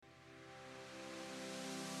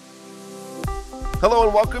Hello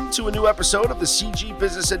and welcome to a new episode of the CG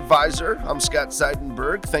Business Advisor. I'm Scott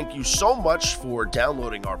Seidenberg. Thank you so much for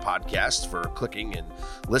downloading our podcast, for clicking and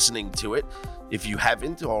listening to it. If you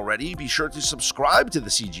haven't already, be sure to subscribe to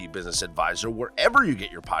the CG Business Advisor wherever you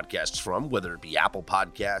get your podcasts from, whether it be Apple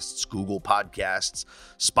Podcasts, Google Podcasts,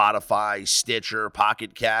 Spotify, Stitcher,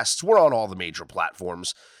 Pocket Casts. We're on all the major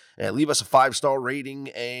platforms. And leave us a 5-star rating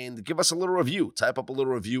and give us a little review. Type up a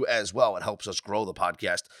little review as well. It helps us grow the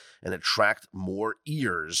podcast and attract more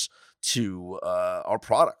ears to our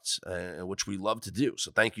product, which we love to do.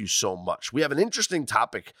 So thank you so much. We have an interesting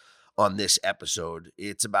topic on this episode.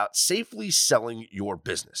 It's about safely selling your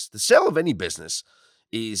business. The sale of any business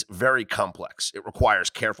is very complex. It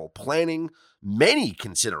requires careful planning, many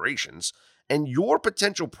considerations, and your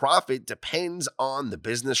potential profit depends on the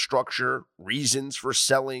business structure, reasons for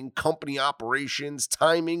selling, company operations,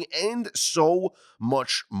 timing, and so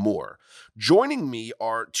much more. Joining me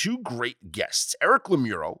are two great guests. Eric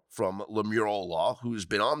Lemuro from Lemuro Law, who's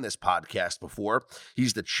been on this podcast before.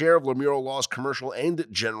 He's the chair of Lemuro Law's Commercial and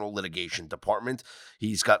General Litigation Department.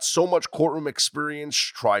 He's got so much courtroom experience,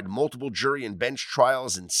 tried multiple jury and bench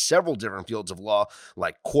trials in several different fields of law,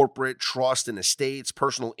 like corporate, trust and estates,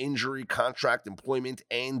 personal injury, contract, employment,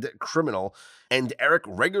 and criminal. And Eric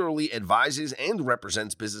regularly advises and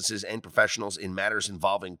represents businesses and professionals in matters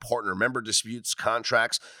involving partner-member disputes,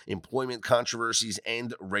 contracts, employment controversies,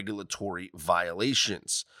 and regulatory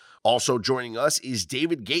violations. Also joining us is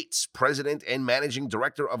David Gates, President and Managing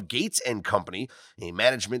Director of Gates & Company, a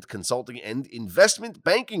management, consulting, and investment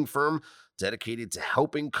banking firm dedicated to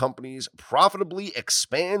helping companies profitably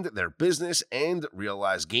expand their business and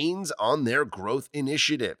realize gains on their growth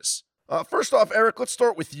initiatives. First off, Eric, let's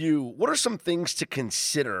start with you. What are some things to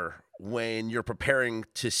consider when you're preparing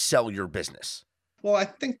to sell your business? Well, I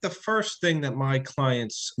think the first thing that my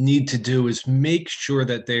clients need to do is make sure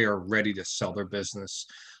that they are ready to sell their business.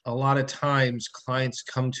 A lot of times clients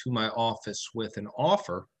come to my office with an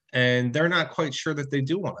offer and they're not quite sure that they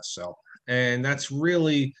do want to sell. And that's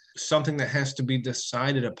really something that has to be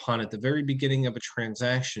decided upon at the very beginning of a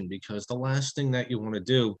transaction, because the last thing that you want to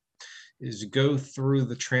do is go through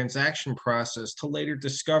the transaction process to later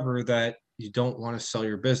discover that you don't want to sell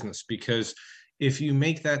your business. Because if you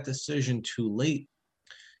make that decision too late,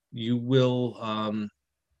 you will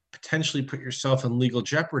potentially put yourself in legal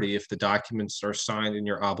jeopardy if the documents are signed and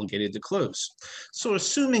you're obligated to close. So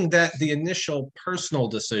assuming that the initial personal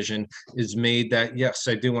decision is made that, yes,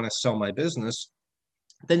 I do want to sell my business,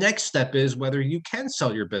 the next step is whether you can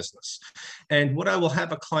sell your business. And what I will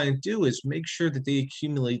have a client do is make sure that they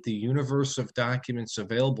accumulate the universe of documents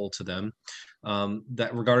available to them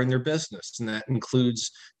that regarding their business. And that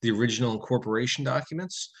includes the original incorporation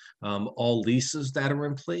documents, all leases that are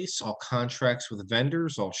in place, all contracts with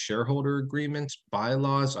vendors, all shareholder agreements,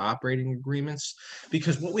 bylaws, operating agreements.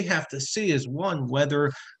 Because what we have to see is, one,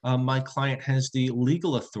 whether my client has the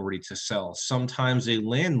legal authority to sell. Sometimes a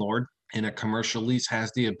landlord in a commercial lease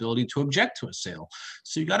has the ability to object to a sale.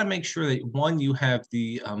 So you got to make sure that, one, you have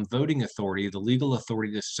the voting authority, the legal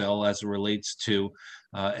authority to sell as it relates to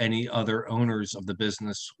any other owners of the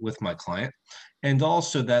business with my client, and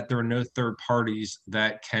also that there are no third parties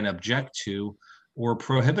that can object to or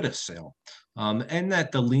prohibit a sale. And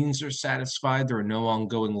that the liens are satisfied. There are no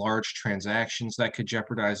ongoing large transactions that could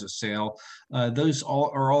jeopardize a sale. Those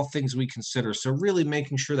are all things we consider. So really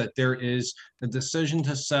making sure that there is a decision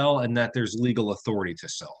to sell and that there's legal authority to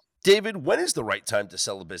sell. David, when is the right time to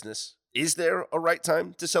sell a business? Is there a right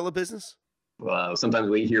time to sell a business? Sometimes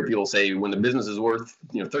we hear people say when the business is worth,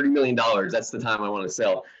 $30 million, that's the time I want to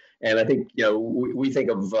sell. And I think, we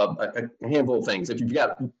think of a handful of things. If you've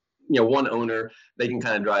got one owner, they can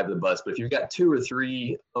kind of drive the bus. But if you've got two or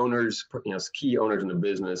three owners, key owners in the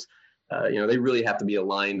business, they really have to be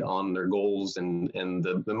aligned on their goals and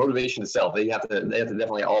the motivation to sell. They have to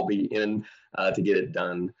definitely all be in to get it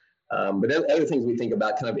done. But other things we think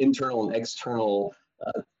about, kind of internal and external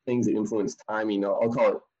things that influence timing, I'll call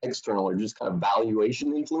it external, or just kind of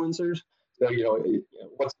valuation influencers. So,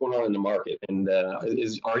 what's going on in the market, and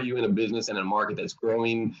are you in a business and a market that's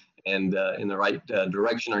growing and in the right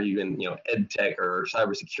direction? Are you in, ed tech or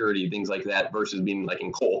cybersecurity, things like that, versus being like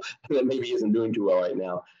in coal that maybe isn't doing too well right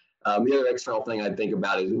now? The other external thing I'd think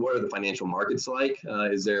about is, what are the financial markets like?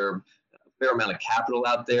 Is there a fair amount of capital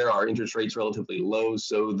out there? Are interest rates relatively low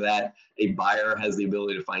so that a buyer has the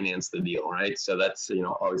ability to finance the deal, right? So that's,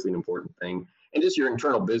 obviously an important thing. And just your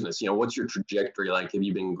internal business, what's your trajectory like? Have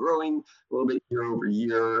you been growing a little bit year over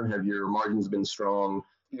year? Have your margins been strong?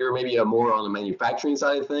 You're maybe more on the manufacturing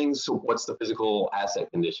side of things. So what's the physical asset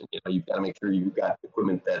condition? You've got to make sure you've got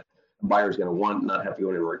equipment that the buyer's going to want, not have to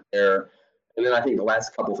go in and repair. And then I think the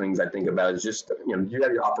last couple things I think about is just, you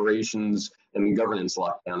have your operations and governance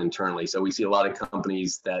locked down internally. So we see a lot of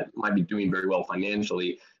companies that might be doing very well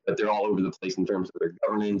financially, but they're all over the place in terms of their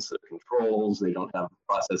governance, their controls. They don't have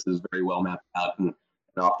processes very well mapped out and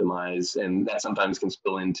optimized. And that sometimes can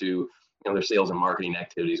spill into, their sales and marketing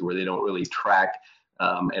activities where they don't really track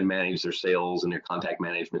and manage their sales and their contact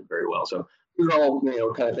management very well. So these are all,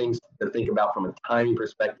 kind of things to think about from a timing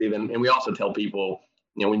perspective. And we also tell people,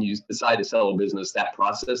 when you decide to sell a business, that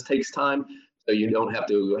process takes time. So you don't have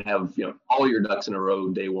to have, all your ducks in a row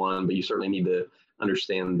day one, but you certainly need to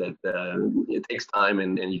understand that it takes time,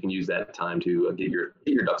 and you can use that time to get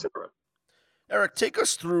your ducks in a row. Eric, take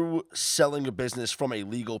us through selling a business from a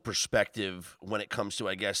legal perspective when it comes to,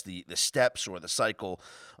 I guess, the steps or the cycle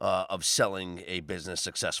of selling a business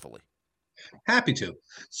successfully. Happy to.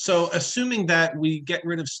 So assuming that we get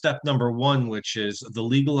rid of step number one, which is the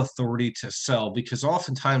legal authority to sell, because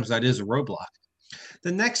oftentimes that is a roadblock.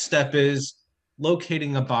 The next step is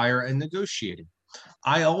locating a buyer and negotiating.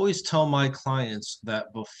 I always tell my clients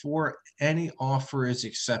that before any offer is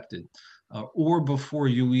accepted, or before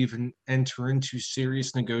you even enter into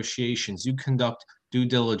serious negotiations, you conduct due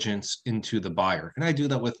diligence into the buyer. And I do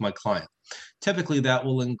that with my client. Typically, that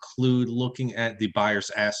will include looking at the buyer's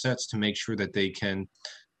assets to make sure that they can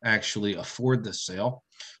actually afford the sale,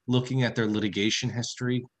 looking at their litigation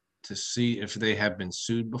history to see if they have been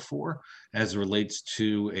sued before as relates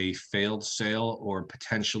to a failed sale or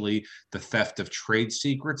potentially the theft of trade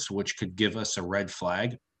secrets, which could give us a red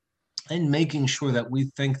flag. And making sure that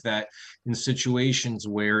we think that in situations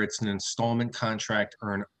where it's an installment contract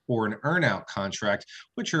or an earn-out contract,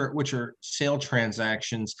 which are sale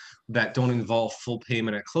transactions that don't involve full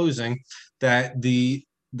payment at closing, that the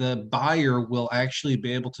buyer will actually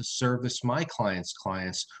be able to service my client's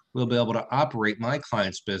clients, will be able to operate my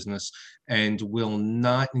client's business, and will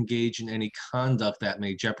not engage in any conduct that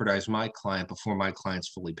may jeopardize my client before my client's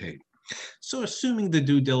fully paid. So assuming the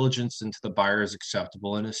due diligence into the buyer is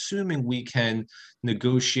acceptable, and assuming we can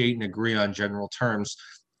negotiate and agree on general terms,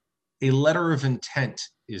 a letter of intent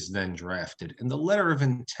is then drafted. And the letter of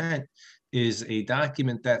intent is a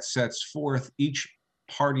document that sets forth each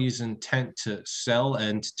party's intent to sell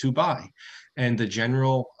and to buy, and the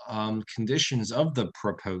general conditions of the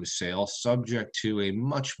proposed sale, subject to a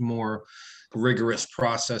much more rigorous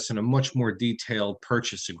process and a much more detailed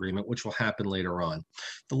purchase agreement, which will happen later on.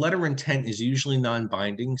 The letter of intent is usually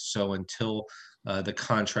non-binding, so until the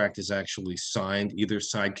contract is actually signed, either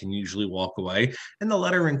side can usually walk away. And the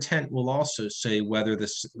letter of intent will also say whether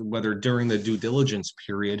during the due diligence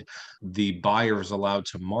period, the buyer is allowed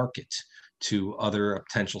to market to other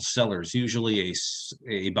potential sellers. Usually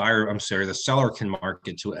the seller can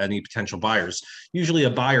market to any potential buyers. Usually a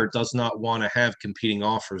buyer does not want to have competing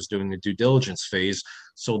offers during the due diligence phase,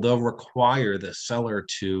 so they'll require the seller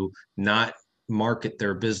to not market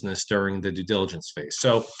their business during the due diligence phase.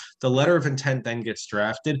 So the letter of intent then gets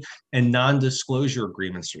drafted and non-disclosure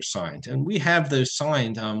agreements are signed. And we have those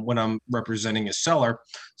signed when I'm representing a seller,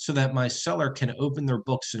 so that my seller can open their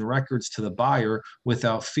books and records to the buyer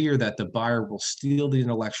without fear that the buyer will steal the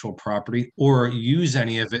intellectual property or use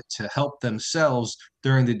any of it to help themselves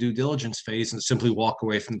during the due diligence phase and simply walk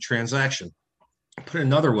away from the transaction. Put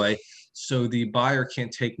another way, so the buyer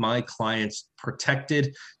can't take my client's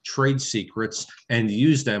protected trade secrets and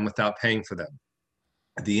use them without paying for them.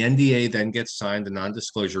 The NDA then gets signed, the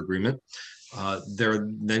non-disclosure agreement.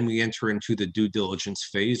 Then we enter into the due diligence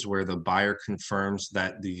phase, where the buyer confirms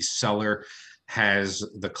that the seller has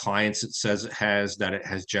the clients it says it has, that it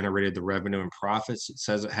has generated the revenue and profits it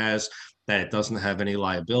says it has, that it doesn't have any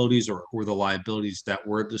liabilities, or the liabilities that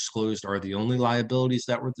were disclosed are the only liabilities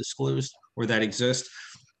that were disclosed or that exist,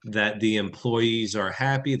 that the employees are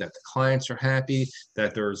happy, that the clients are happy,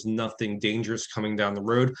 that there's nothing dangerous coming down the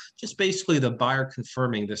road. Just basically the buyer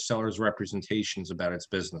confirming the seller's representations about its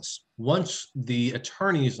business. Once the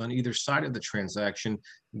attorneys on either side of the transaction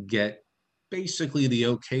get basically the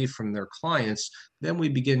okay from their clients, then we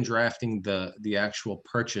begin drafting the actual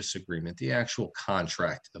purchase agreement, the actual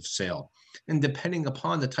contract of sale. And depending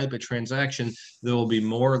upon the type of transaction, there will be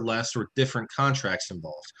more or less or different contracts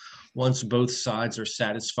involved. Once both sides are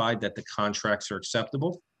satisfied that the contracts are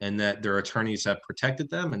acceptable and that their attorneys have protected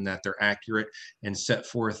them and that they're accurate and set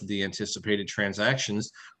forth the anticipated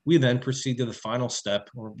transactions, we then proceed to the final step,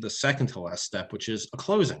 or the second to last step, which is a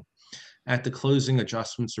closing. At the closing,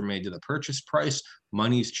 adjustments are made to the purchase price,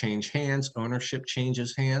 monies change hands, ownership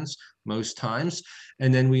changes hands most times,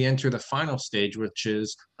 and then we enter the final stage, which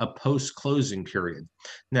is a post-closing period.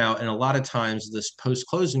 Now, and a lot of times this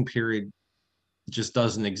post-closing period just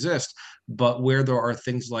doesn't exist. But where there are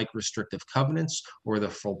things like restrictive covenants, or the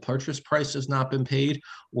full purchase price has not been paid,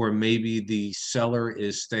 or maybe the seller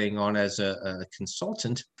is staying on as a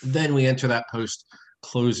consultant, then we enter that post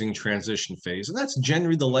closing transition phase. And that's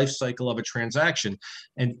generally the life cycle of a transaction.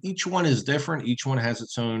 And each one is different. Each one has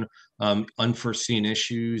its own unforeseen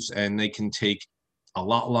issues, and they can take a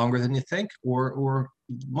lot longer than you think, or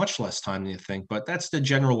much less time than you think. But that's the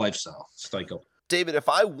general lifestyle cycle. David, if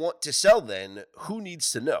I want to sell, then who needs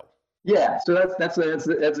to know? Yeah, so that's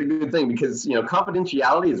a good thing, because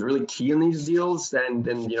confidentiality is really key in these deals. And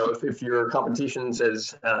if your competition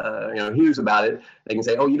says hears about it, they can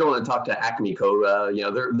say, oh, you don't want to talk to Acme Co.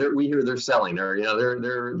 We hear they're selling, or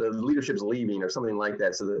the leadership's leaving, or something like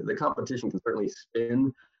that. So the competition can certainly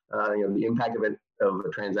spin the impact of a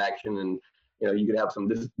transaction, and you could have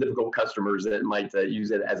some difficult customers that might use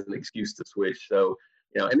it as an excuse to switch. So.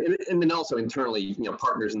 And then also internally,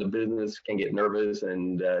 partners in the business can get nervous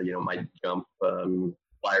and, might jump,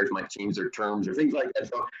 buyers might change their terms or things like that.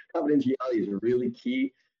 So confidentiality is really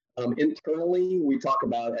key. Internally, we talk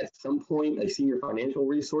about at some point, a senior financial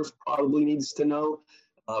resource probably needs to know.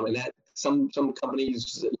 And that some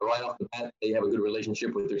companies right off the bat, they have a good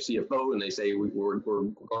relationship with their CFO, and they say, we're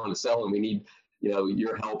going to sell, and we need,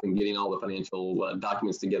 your help in getting all the financial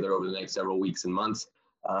documents together over the next several weeks and months.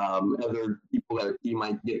 Other people that you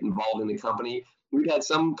might get involved in the company. We've had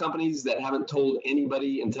some companies that haven't told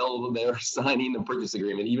anybody until they're signing the purchase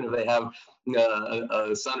agreement, even if they have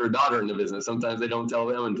a son or daughter in the business. Sometimes they don't tell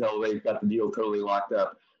them until they've got the deal totally locked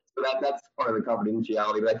up. So that's part of the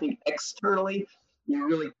confidentiality. But I think externally, you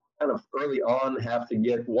really kind of early on have to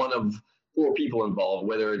get one of 4 people involved,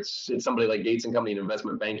 whether it's somebody like Gates & Company, an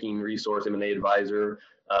investment banking resource, M&A advisor,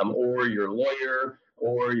 or your lawyer,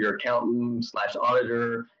 or your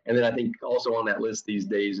accountant/auditor. And then I think also on that list these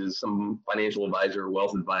days is some financial advisor,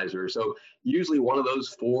 wealth advisor. So usually one of those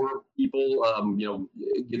 4 people,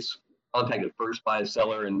 gets contacted first by a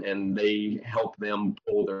seller, and they help them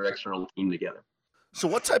pull their external team together. So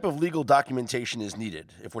what type of legal documentation is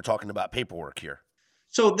needed if we're talking about paperwork here?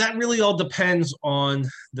 So that really all depends on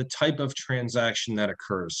the type of transaction that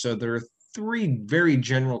occurs. So there are 3 very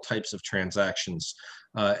general types of transactions.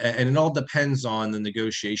 And it all depends on the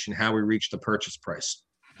negotiation, how we reach the purchase price.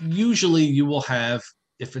 Usually you will have,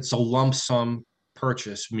 if it's a lump sum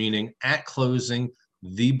purchase, meaning at closing,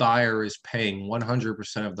 the buyer is paying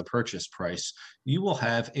 100% of the purchase price, you will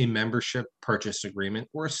have a membership purchase agreement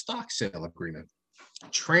or a stock sale agreement,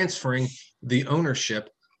 transferring the ownership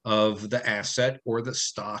of the asset or the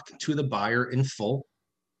stock to the buyer in full.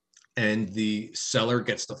 And the seller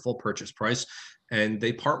gets the full purchase price, and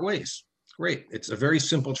they part ways. Great. It's a very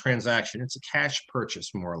simple transaction. It's a cash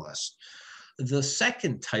purchase, more or less. The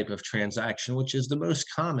second type of transaction, which is the most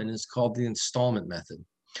common, is called the installment method.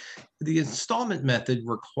 The installment method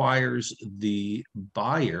requires the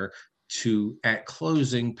buyer to, at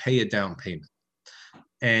closing, pay a down payment.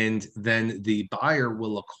 And then the buyer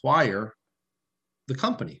will acquire the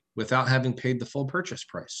company without having paid the full purchase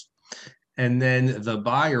price. And then the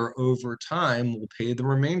buyer over time will pay the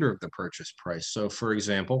remainder of the purchase price. So for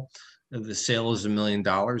example, the sale is $1 million.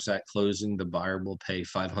 At closing, the buyer will pay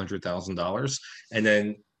 $500,000. And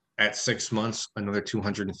then at 6 months, another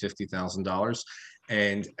 $250,000.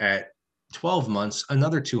 And at 12 months,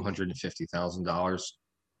 another $250,000,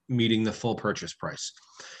 meeting the full purchase price.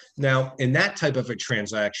 Now, in that type of a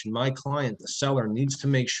transaction, my client, the seller, needs to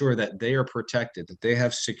make sure that they are protected, that they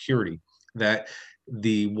have security, that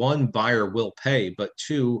the 1, buyer will pay, but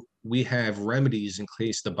 2, we have remedies in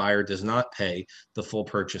case the buyer does not pay the full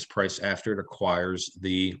purchase price after it acquires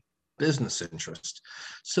the business interest.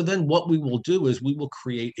 So then what we will do is we will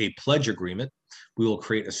create a pledge agreement, we will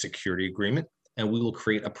create a security agreement, and we will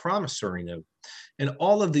create a promissory note. And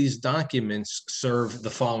all of these documents serve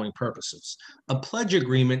the following purposes. A pledge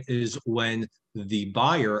agreement is when the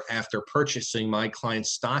buyer, after purchasing my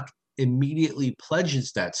client's stock, immediately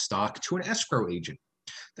pledges that stock to an escrow agent.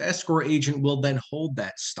 The escrow agent will then hold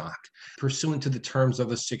that stock pursuant to the terms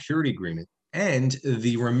of a security agreement. And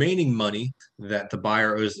the remaining money that the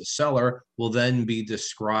buyer owes the seller will then be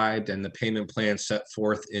described and the payment plan set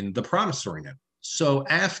forth in the promissory note. So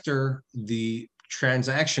after the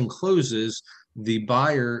transaction closes, the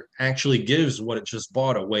buyer actually gives what it just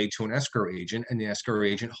bought away to an escrow agent, and the escrow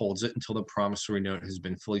agent holds it until the promissory note has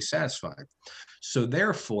been fully satisfied. So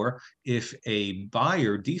therefore, if a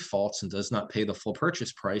buyer defaults and does not pay the full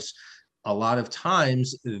purchase price, a lot of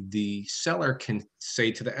times the seller can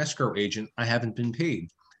say to the escrow agent, I haven't been paid.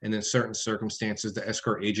 And in certain circumstances, the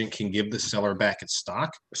escrow agent can give the seller back its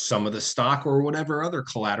stock, some of the stock, or whatever other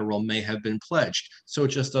collateral may have been pledged. So it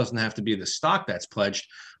just doesn't have to be the stock that's pledged,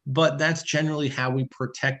 But that's generally how we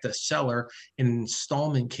protect the seller in an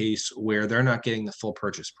installment case where they're not getting the full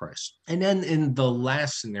purchase price. And then in the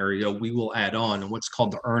last scenario, we will add on what's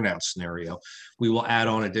called the earnout scenario. We will add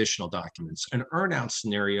on additional documents. An earnout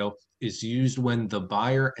scenario is used when the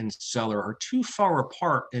buyer and seller are too far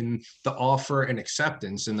apart in the offer and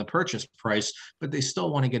acceptance and the purchase price, but they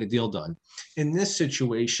still want to get a deal done. In this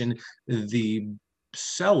situation, the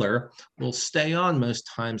seller will stay on most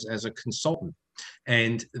times as a consultant,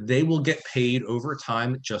 and they will get paid over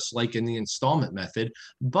time, just like in the installment method,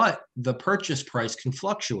 but the purchase price can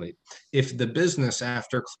fluctuate. If the business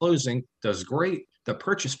after closing does great, the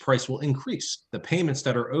purchase price will increase. The payments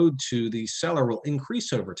that are owed to the seller will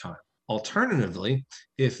increase over time. Alternatively,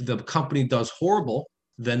 if the company does horrible,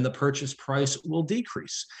 then the purchase price will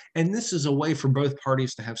decrease. And this is a way for both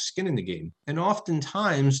parties to have skin in the game. And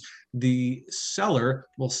oftentimes, the seller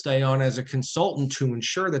will stay on as a consultant to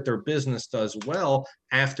ensure that their business does well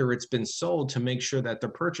after it's been sold, to make sure that the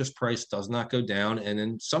purchase price does not go down, and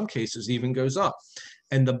in some cases even goes up.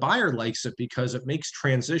 And the buyer likes it because it makes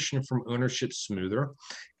transition from ownership smoother,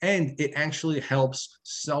 and it actually helps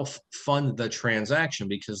self-fund the transaction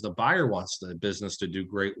because the buyer wants the business to do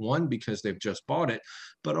great, one, because they've just bought it,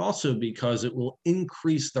 but also because it will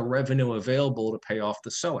increase the revenue available to pay off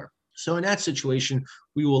the seller. So in that situation,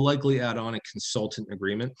 we will likely add on a consultant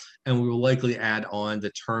agreement, and we will likely add on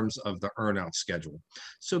the terms of the earnout schedule.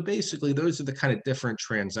 So basically, those are the kind of different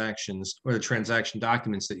transactions or the transaction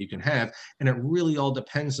documents that you can have. And it really all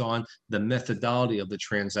depends on the methodology of the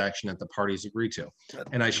transaction that the parties agree to.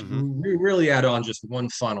 And I should really add on just one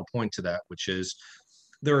final point to that, which is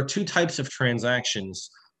there are two types of transactions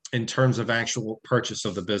in terms of actual purchase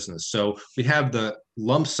of the business. So we have the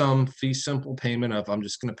lump sum fee simple payment of, I'm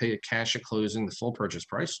just going to pay a cash at closing, the full purchase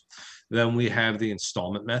price. Then we have the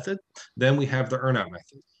installment method. Then we have the earnout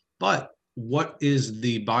method. But what is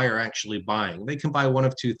the buyer actually buying? They can buy one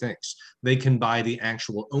of two things. They can buy the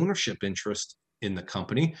actual ownership interest in the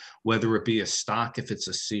company, whether it be a stock if it's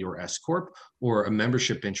a C or S corp, or a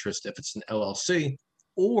membership interest if it's an LLC,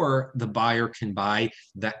 or the buyer can buy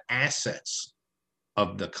the assets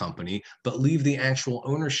of the company, but leave the actual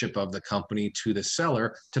ownership of the company to the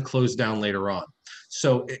seller to close down later on.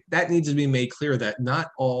 So that needs to be made clear that not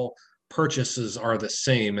all purchases are the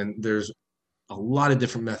same, and there's a lot of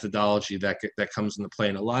different methodology that comes into play,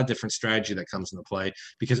 and a lot of different strategy that comes into play,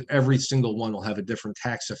 because every single one will have a different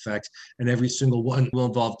tax effect, and every single one will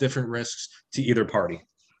involve different risks to either party.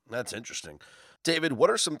 That's interesting. David, what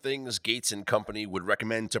are some things Gates & Company would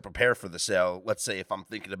recommend to prepare for the sale? Let's say if I'm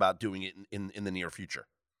thinking about doing it in the near future.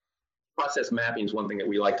 Process mapping is one thing that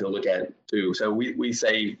we like to look at too. So we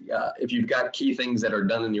say if you've got key things that are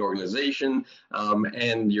done in the organization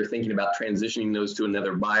and you're thinking about transitioning those to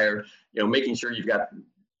another buyer, making sure you've got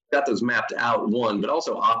those mapped out, one, but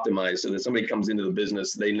also optimized so that somebody comes into the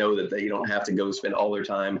business, they know that they don't have to go spend all their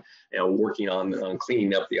time working on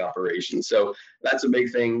cleaning up the operation. So that's a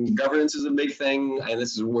big thing. Governance is a big thing, and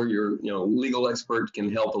this is where your legal expert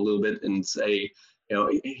can help a little bit and say,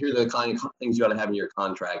 here are the kind of things you ought to have in your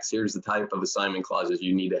contracts. Here's the type of assignment clauses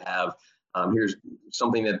you need to have. Here's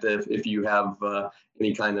something that if you have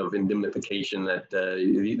any kind of indemnification, that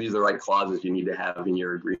these are the right clauses you need to have in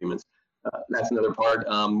your agreements. That's another part.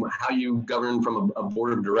 How you govern from a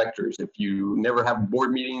board of directors. If you never have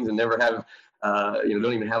board meetings and never have,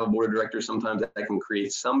 don't even have a board of directors, sometimes that can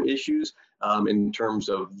create some issues in terms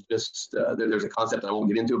of just, there's a concept, I won't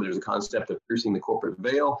get into it, but there's a concept of piercing the corporate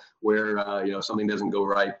veil where, if something doesn't go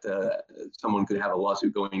right, someone could have a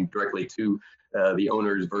lawsuit going directly to the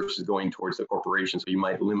owners versus going towards the corporation. So you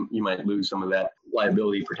might lose some of that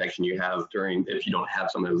liability protection you have if you don't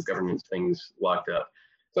have some of those governance things locked up.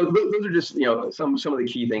 So those are just some of the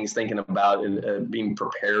key things thinking about and being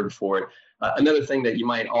prepared for it. Another thing that you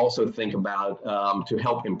might also think about to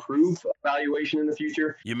help improve valuation in the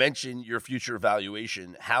future. You mentioned your future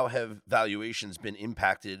valuation. How have valuations been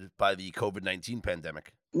impacted by the COVID-19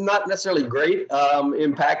 pandemic? Not necessarily great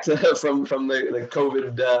impact from the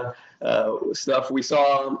COVID stuff. We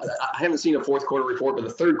saw, I haven't seen a fourth quarter report, but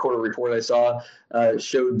the third quarter report I saw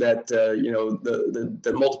showed that,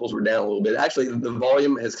 the multiples were down a little bit. Actually, the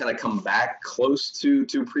volume has kind of come back close to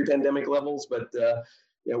pre-pandemic levels, but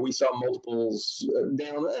we saw multiples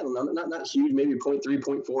down, I don't know, not huge, maybe 0.3,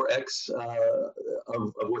 0.4x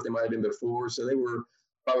of what they might have been before. So they were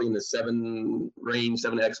probably in the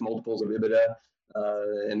 7x multiples of EBITDA.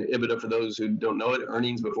 And EBITDA, for those who don't know it,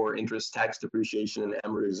 earnings before interest, tax, depreciation, and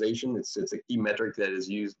amortization. It's a key metric that is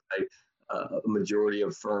used by a majority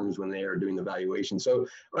of firms when they are doing the valuation. So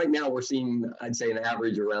right now we're seeing, I'd say, an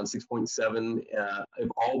average around 6.7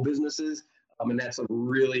 of all businesses. And that's a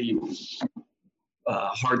really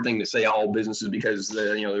hard thing to say all businesses, because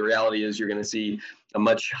the reality is you're going to see a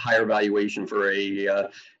much higher valuation for a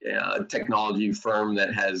technology firm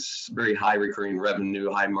that has very high recurring revenue,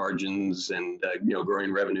 high margins, and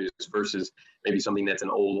growing revenues versus maybe something that's an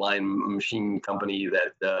old line machine company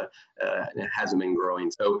that hasn't been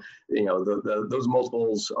growing. So those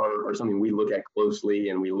multiples are something we look at closely,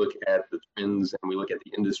 and we look at the trends, and we look at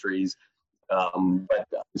the industries. But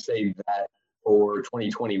to say that for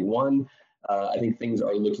 2021. I think things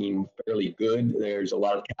are looking fairly good. There's a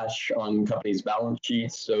lot of cash on companies' balance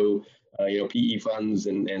sheets. So, PE funds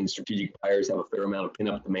and strategic buyers have a fair amount of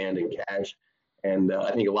pin-up demand in cash. And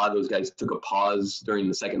I think a lot of those guys took a pause during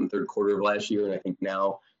the second and third quarter of last year. And I think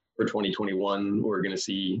now for 2021, we're going to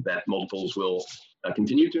see that multiples will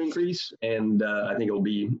continue to increase. And I think it'll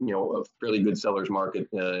be, a fairly good seller's market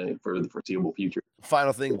for the foreseeable future.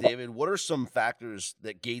 Final thing, David, what are some factors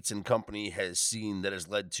that Gates & Company has seen that has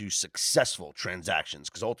led to successful transactions?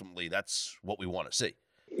 Because ultimately that's what we want to see.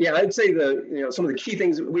 Yeah, I'd say some of the key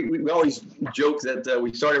things, we always joke that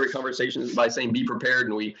we start every conversation by saying be prepared,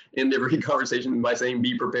 and we end every conversation by saying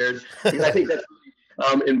be prepared. And I think that's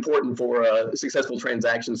important for successful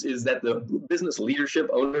transactions, is that the business leadership,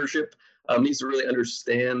 ownership needs to really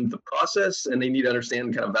understand the process, and they need to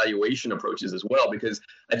understand kind of valuation approaches as well. Because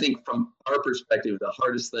I think from our perspective, the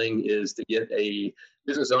hardest thing is to get a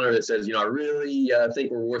business owner that says, I really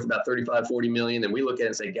think we're worth about 35, 40 million. And we look at it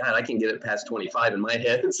and say, God, I can get it past 25 in my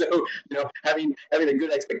head. So, having a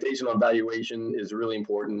good expectation on valuation is really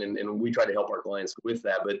important. And we try to help our clients with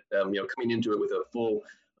that. But, coming into it with a full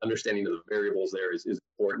understanding of the variables there is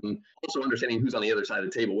important. Also understanding who's on the other side of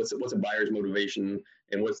the table. What's a buyer's motivation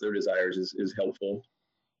and what's their desires is helpful.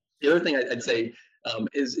 The other thing I'd say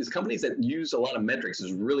is companies that use a lot of metrics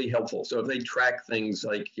is really helpful. So if they track things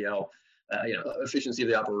like, efficiency of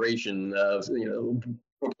the operation,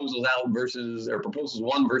 proposals out versus, or proposals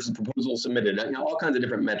won versus proposals submitted, all kinds of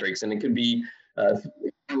different metrics. And it could be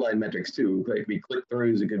online metrics too. It could be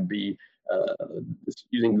click-throughs. It could be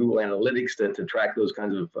using Google Analytics to track those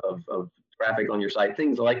kinds of traffic on your site.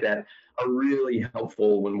 Things like that are really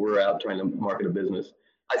helpful when we're out trying to market a business.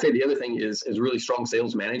 I'd say the other thing is really strong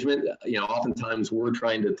sales management. Oftentimes we're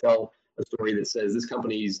trying to tell a story that says this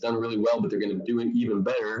company's done really well, but they're going to do it even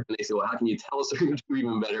better. And they say, well, how can you tell us they're going to do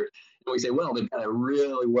even better? And we say, well, they've got a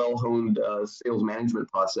really well-honed sales management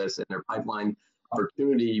process, and their pipeline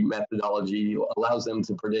opportunity methodology allows them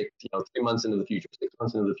to predict, 3 months into the future, 6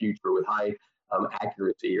 months into the future with high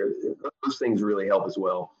accuracy. Those things really help as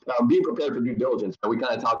well. Being prepared for due diligence. We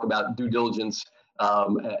kind of talk about due diligence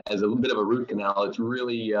as a bit of a root canal. It's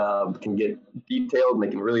really can get detailed, and they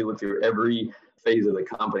can really look through every phase of the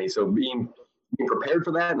company. So being prepared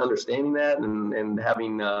for that and understanding that and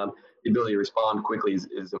having the ability to respond quickly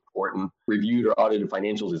is important. Reviewed or audited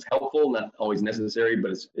financials is helpful, not always necessary,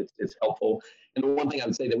 but it's helpful. And the one thing I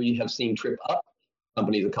would say that we have seen trip up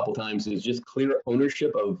companies a couple times is just clear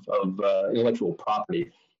ownership of intellectual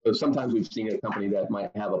property. So sometimes we've seen a company that might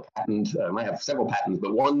have a patent, might have several patents,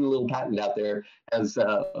 but one little patent out there has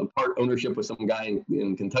a part ownership with some guy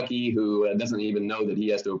in Kentucky who doesn't even know that he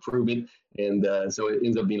has to approve it. And so it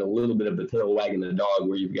ends up being a little bit of the tail wagging the dog,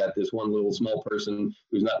 where you've got this one little small person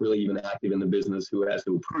who's not really even active in the business who has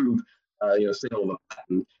to approve, sale of a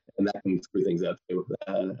patent, and that can screw things up too.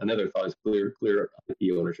 Another thought is clear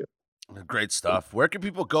IP ownership. Great stuff. Where can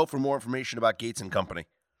people go for more information about Gates & Company?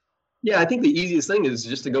 Yeah, I think the easiest thing is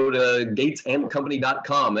just to go to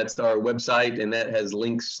gatesandcompany.com. That's our website, and that has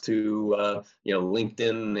links to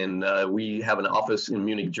LinkedIn, and we have an office in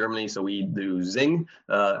Munich, Germany, so we do Xing.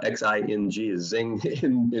 Xing is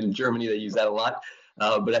Xing in Germany. They use that a lot.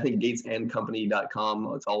 But I think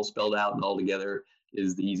gatesandcompany.com, it's all spelled out and all together,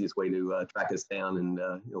 is the easiest way to track us down and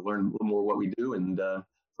learn a little more what we do and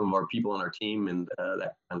some of our people on our team and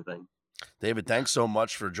that kind of thing. David, thanks so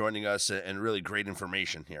much for joining us, and really great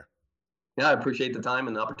information here. Yeah, I appreciate the time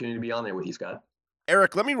and the opportunity to be on there with you, Scott.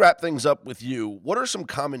 Eric, let me wrap things up with you. What are some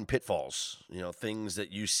common pitfalls, things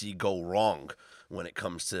that you see go wrong when it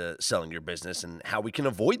comes to selling your business, and how we can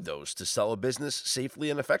avoid those to sell a business safely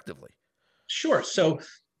and effectively? Sure. So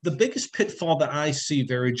the biggest pitfall that I see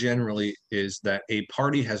very generally is that a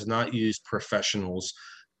party has not used professionals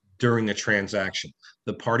during a transaction.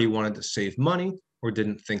 The party wanted to save money or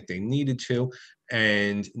didn't think they needed to,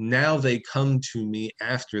 and now they come to me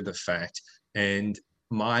after the fact, and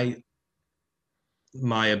my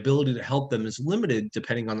ability to help them is limited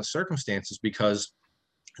depending on the circumstances, because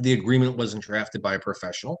the agreement wasn't drafted by a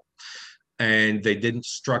professional and they didn't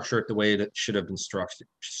structure it the way that it should have been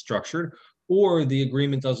structured, or the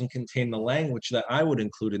agreement doesn't contain the language that I would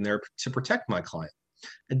include in there to protect my client.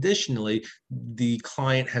 Additionally, the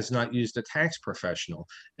client has not used a tax professional,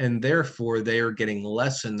 and therefore they are getting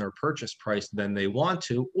less in their purchase price than they want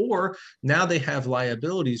to, or now they have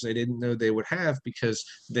liabilities they didn't know they would have because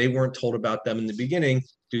they weren't told about them in the beginning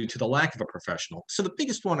due to the lack of a professional. So the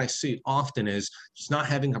biggest one I see often is just not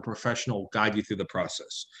having a professional guide you through the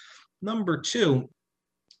process. Number two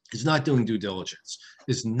is not doing due diligence,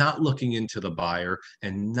 is not looking into the buyer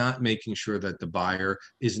and not making sure that the buyer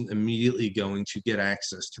isn't immediately going to get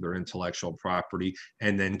access to their intellectual property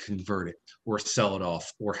and then convert it or sell it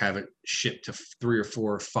off or have it shipped to 3 or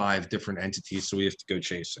 4 or 5 different entities, so we have to go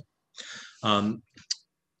chase it.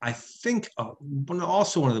 I think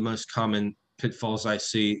also one of the most common pitfalls I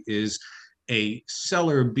see is a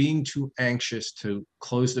seller being too anxious to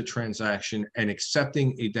close the transaction and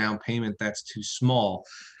accepting a down payment that's too small,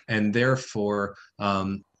 and therefore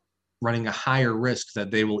running a higher risk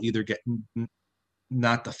that they will either get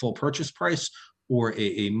not the full purchase price or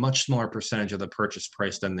a much smaller percentage of the purchase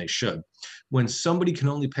price than they should. When somebody can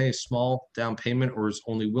only pay a small down payment or is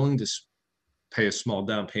only willing to pay a small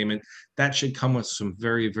down payment, that should come with some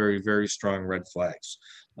very, very, very strong red flags.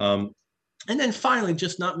 And then finally,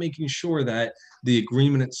 just not making sure that the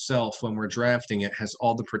agreement itself, when we're drafting it, has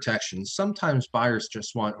all the protections. Sometimes buyers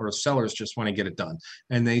just want, or sellers just want to get it done.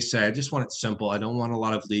 And they say, I just want it simple. I don't want a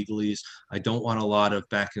lot of legalese. I don't want a lot of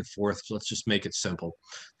back and forth. So let's just make it simple.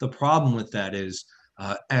 The problem with that is,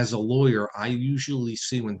 as a lawyer, I usually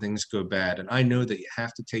see when things go bad, and I know that you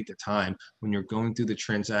have to take the time when you're going through the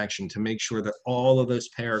transaction to make sure that all of those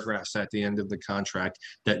paragraphs at the end of the contract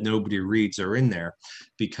that nobody reads are in there,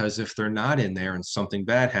 because if they're not in there and something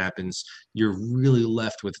bad happens, you're really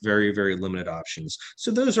left with very, very limited options. So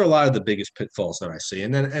those are a lot of the biggest pitfalls that I see.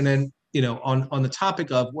 And then on the topic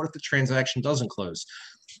of what if the transaction doesn't close?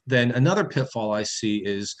 Then another pitfall I see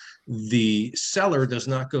is the seller does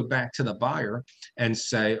not go back to the buyer and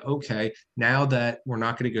say, okay, now that we're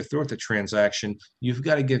not going to go through with the transaction, you've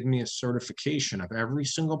got to give me a certification of every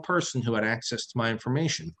single person who had access to my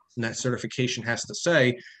information. And that certification has to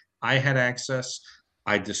say, I had access,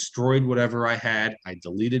 I destroyed whatever I had, I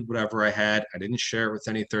deleted whatever I had, I didn't share it with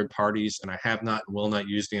any third parties, and I have not and will not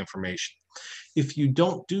use the information. If you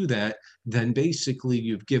don't do that, then basically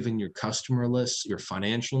you've given your customer list, your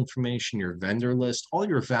financial information, your vendor list, all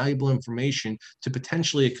your valuable information to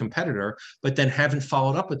potentially a competitor, but then haven't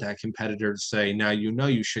followed up with that competitor to say, now you know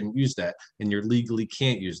you shouldn't use that and you legally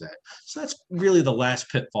can't use that. So that's really the last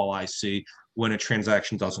pitfall I see when a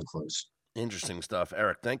transaction doesn't close. Interesting stuff.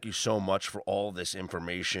 Eric, thank you so much for all this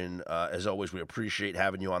information. As always, we appreciate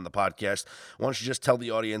having you on the podcast. Why don't you just tell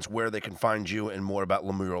the audience where they can find you and more about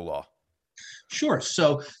Lemuro Law? Sure.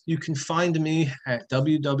 So you can find me at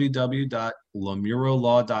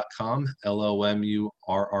www.lemurolaw.com,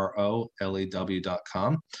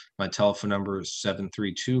 LOMURROLAW.com. My telephone number is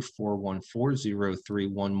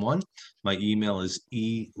 732-414-0311. My email is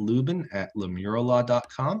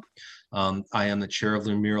elubin@lemurolaw.com. I am the chair of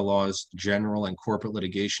Lemuro Law's general and corporate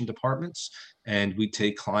litigation departments, and we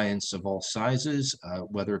take clients of all sizes,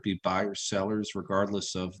 whether it be buyers, sellers,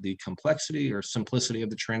 regardless of the complexity or simplicity of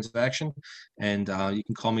the transaction. And you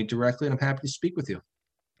can call me directly, and I'm happy to speak with you.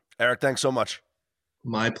 Eric, thanks so much.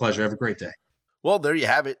 My pleasure. Have a great day. Well, there you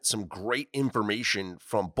have it. Some great information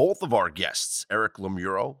from both of our guests, Eric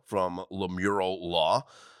Lemuro from Lemuro Law,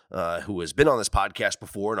 who has been on this podcast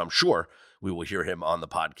before, and I'm sure we will hear him on the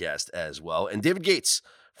podcast as well, and David Gates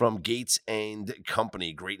from Gates and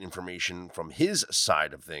Company. Great information from his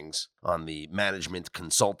side of things on the management,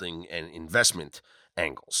 consulting, and investment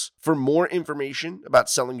angles. For more information about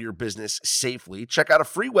selling your business safely, check out a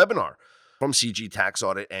free webinar from CG Tax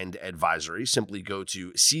Audit and Advisory. Simply go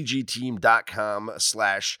to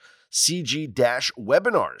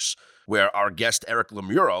cgteam.com/CG-webinars, where our guest Eric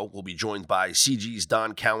Lemuro will be joined by CG's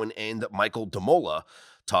Don Cowan and Michael Demola,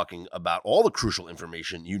 talking about all the crucial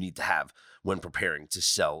information you need to have when preparing to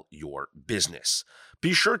sell your business.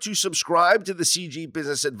 Be sure to subscribe to the CG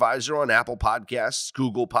Business Advisor on Apple Podcasts,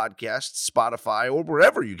 Google Podcasts, Spotify, or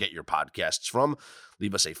wherever you get your podcasts from.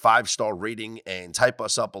 Leave us a 5-star rating and type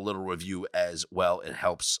us up a little review as well. It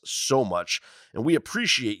helps so much, and we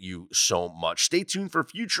appreciate you so much. Stay tuned for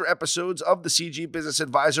future episodes of the CG Business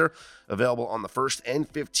Advisor, available on the 1st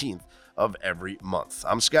and 15th of every month.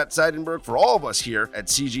 I'm Scott Seidenberg. For all of us here at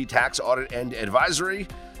CG Tax Audit and Advisory,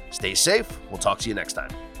 stay safe. We'll talk to you next time.